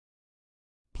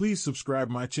Please subscribe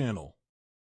my channel.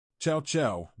 Chow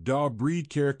Chow, dog breed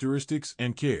characteristics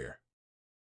and care.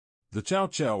 The Chow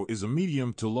Chow is a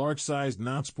medium to large-sized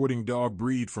non-sporting dog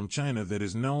breed from China that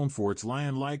is known for its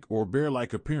lion-like or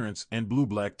bear-like appearance and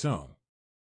blue-black tongue.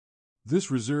 This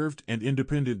reserved and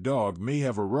independent dog may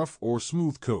have a rough or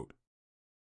smooth coat.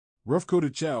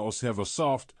 Rough-coated chows have a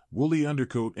soft, woolly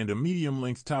undercoat and a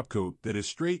medium-length topcoat that is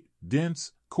straight,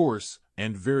 dense, coarse,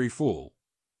 and very full.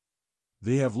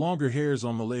 They have longer hairs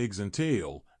on the legs and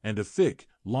tail, and a thick,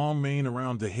 long mane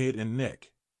around the head and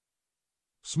neck.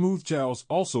 Smooth chows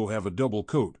also have a double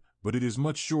coat, but it is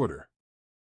much shorter.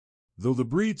 Though the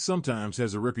breed sometimes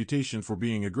has a reputation for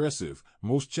being aggressive,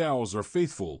 most chows are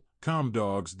faithful, calm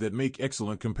dogs that make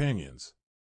excellent companions.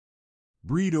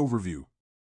 Breed overview.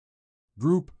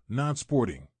 Group,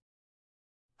 non-sporting.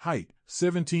 Height,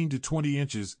 17 to 20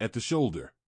 inches at the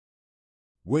shoulder.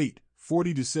 Weight,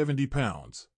 40 to 70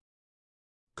 pounds.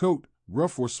 Coat,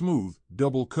 rough or smooth,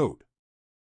 double coat.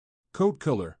 Coat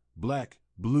color, black,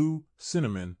 blue,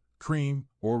 cinnamon, cream,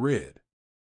 or red.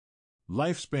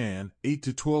 Lifespan, 8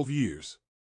 to 12 years.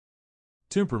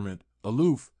 Temperament,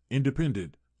 aloof,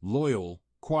 independent, loyal,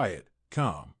 quiet,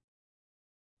 calm.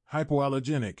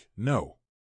 Hypoallergenic, no.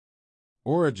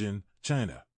 Origin,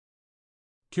 China.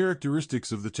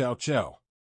 Characteristics of the Chow Chow.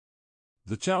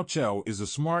 The Chow Chow is a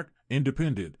smart,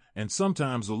 independent, and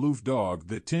sometimes aloof dog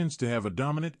that tends to have a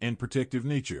dominant and protective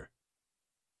nature.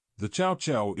 The Chow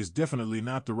Chow is definitely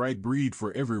not the right breed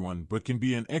for everyone but can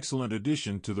be an excellent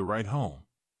addition to the right home.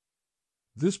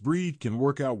 This breed can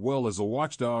work out well as a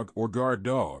watchdog or guard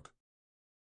dog.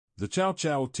 The Chow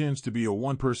Chow tends to be a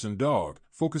one-person dog,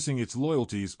 focusing its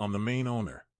loyalties on the main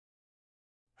owner.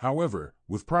 However,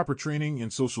 with proper training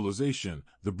and socialization,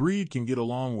 the breed can get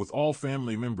along with all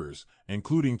family members,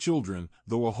 including children,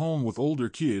 though a home with older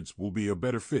kids will be a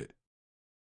better fit.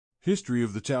 History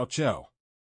of the Chow Chow.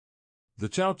 The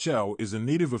Chow Chow is a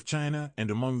native of China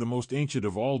and among the most ancient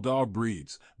of all dog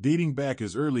breeds, dating back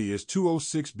as early as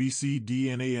 206 BC.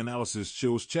 DNA analysis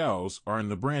shows chows are in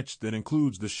the branch that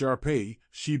includes the Shar-Pei,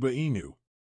 Shiba Inu,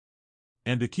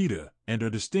 and Akita, and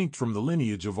are distinct from the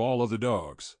lineage of all other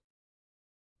dogs.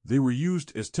 They were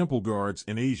used as temple guards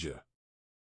in Asia.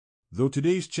 Though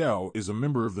today's chow is a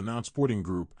member of the non-sporting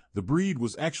group, the breed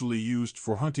was actually used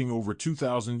for hunting over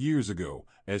 2,000 years ago,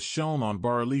 as shown on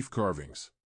bas-relief carvings.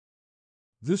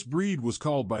 This breed was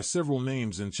called by several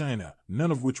names in China, none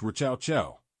of which were Chow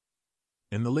Chow.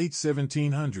 In the late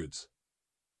 1700s,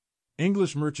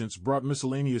 English merchants brought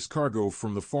miscellaneous cargo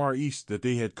from the Far East that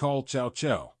they had called Chow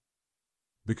Chow.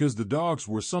 Because the dogs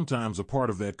were sometimes a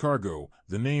part of that cargo,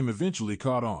 the name eventually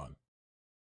caught on.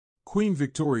 Queen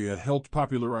Victoria helped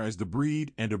popularize the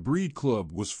breed, and a breed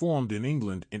club was formed in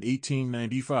England in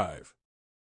 1895.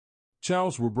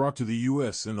 Chows were brought to the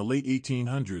U.S. in the late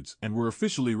 1800s and were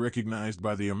officially recognized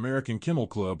by the American Kennel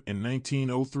Club in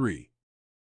 1903.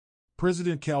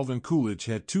 President Calvin Coolidge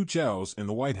had 2 chows in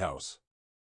the White House.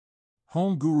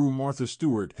 Home guru Martha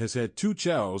Stewart has had 2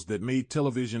 chows that made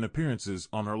television appearances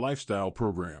on her lifestyle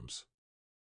programs.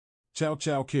 Chow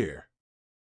Chow care.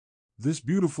 This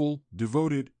beautiful,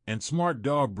 devoted, and smart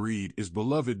dog breed is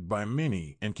beloved by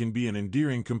many and can be an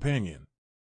endearing companion.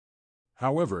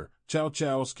 However, Chow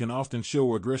Chows can often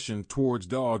show aggression towards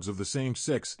dogs of the same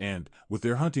sex and, with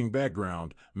their hunting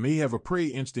background, may have a prey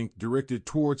instinct directed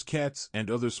towards cats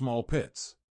and other small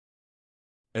pets.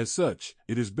 As such,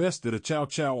 it is best that a Chow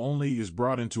Chow only is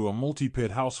brought into a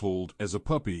multi-pet household as a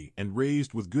puppy and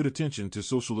raised with good attention to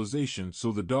socialization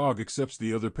so the dog accepts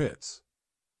the other pets.